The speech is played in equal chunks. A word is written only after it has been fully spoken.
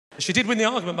She did win the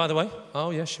argument, by the way.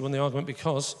 Oh, yes, she won the argument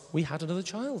because we had another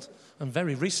child. And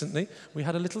very recently, we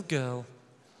had a little girl.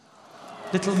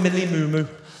 Little Millie Moo Moo.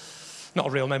 Not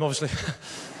a real name, obviously.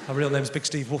 Her real name's Big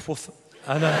Steve Woof Woof.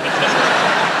 And,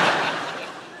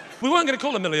 we weren't going to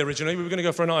call her Millie originally. We were going to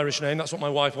go for an Irish name. That's what my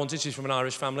wife wanted. She's from an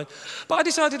Irish family. But I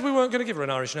decided we weren't going to give her an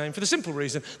Irish name for the simple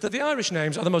reason that the Irish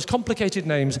names are the most complicated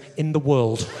names in the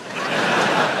world.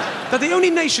 They're the only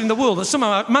nation in the world that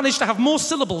somehow managed to have more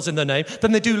syllables in their name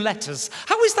than they do letters.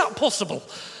 How is that possible?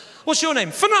 What's your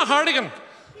name? Fianna Hardigan.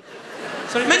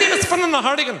 Sorry, my name is Fianna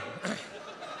Hardigan.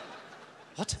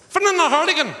 What? Fianna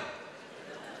Hardigan.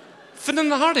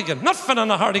 Fianna Hardigan. Not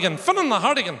Fianna Hardigan. Fianna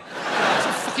Hardigan. That's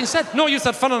what I fucking said. No, you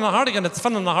said Fianna Hardigan. It's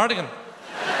Fianna Hardigan.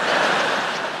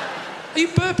 Are you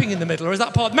burping in the middle, or is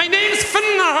that part? My name's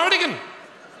Fianna Hardigan.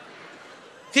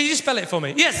 Can you just spell it for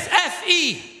me? Yes,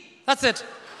 F-E. That's it.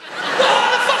 What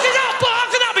the fuck is that?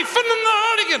 How can that be Fianna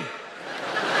Hardigan?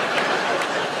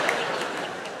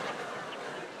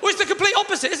 Well, it's the complete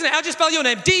opposite, isn't it? How'd you spell your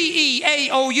name?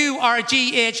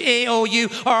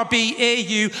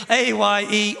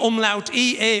 D-E-A-O-U-R-G-H-A-O-U-R-B-A-U-A-Y-E, umlaut,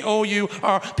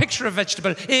 E-A-O-U-R, picture of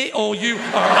vegetable, A-O-U-R,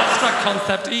 abstract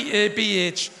concept,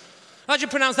 E-A-B-H. How'd you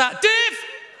pronounce that? Dave!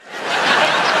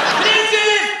 Dave!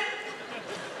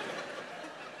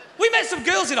 We met some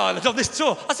girls in Ireland on this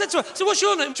tour. I said to her, so what's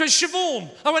your name? She went, Siobhan.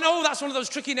 I went, oh, that's one of those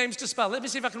tricky names to spell. Let me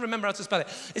see if I can remember how to spell it.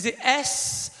 Is it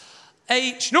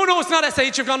S-H? No, it's not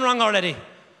S-H. You've gone wrong already.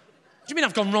 What do you mean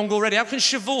I've gone wrong already? How can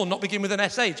Siobhan not begin with an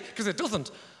S-H? Because it doesn't.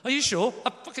 Are you sure?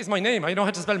 Fuck, it's my name. I know how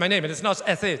to spell my name, and it's not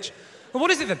S-H. Well, what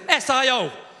is it then?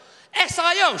 S-I-O.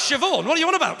 S-I-O, Siobhan. What are you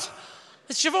on about?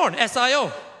 It's Siobhan,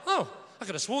 S-I-O. Oh, I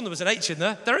could have sworn there was an H in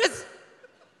there. There is.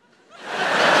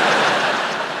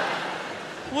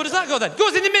 Where does that go then?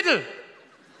 Goes in the middle.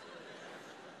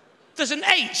 There's an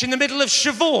H in the middle of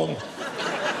Siobhan.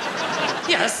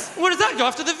 Yes. Where does that go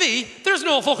after the V? There's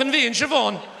no fucking V in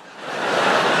Siobhan.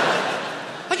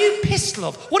 Are you pissed,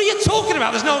 love? What are you talking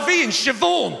about? There's no V in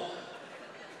Siobhan.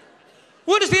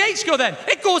 Where does the H go then?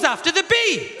 It goes after the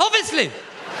B, obviously.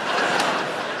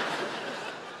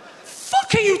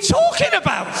 Fuck are you talking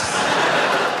about?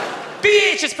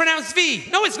 BH is pronounced V.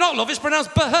 No, it's not, love. It's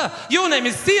pronounced Bah. Your name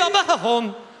is Thea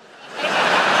Bahahon.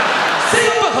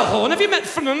 Thea Bahahon. Have you met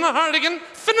Fianna Hardigan?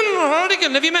 Fianna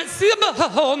Hardigan. Have you met Thea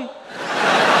Bahahon?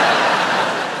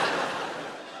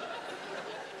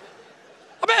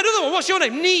 I bet another one. What's your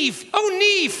name? Neve. Oh,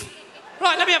 Neve.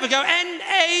 Right, let me have a go.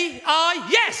 N-A-I.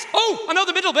 Yes. Oh, I know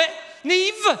the middle bit.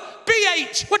 Neve.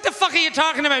 B-H. What the fuck are you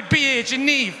talking about, B-H and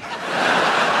Neve?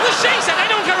 Well, she said, I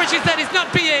don't care what she said, it's not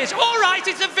B-H. All right,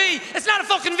 it's a V. It's not a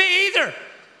fucking V either.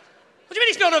 What do you mean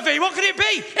it's not a V? What could it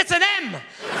be? It's an M.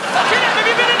 Fucking M. Have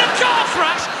you been in a car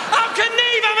crash? How can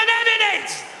Neve have an M in it?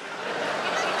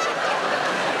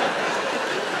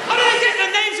 How do they get their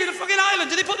names in a fucking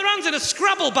island? Do they put their hands in a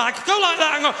Scrabble bag, go like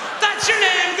that and go, that's your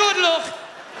name, good luck.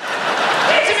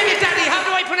 Hit a minute, Daddy, how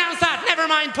do I pronounce that? Never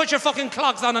mind, put your fucking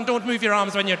clogs on and don't move your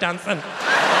arms when you're dancing.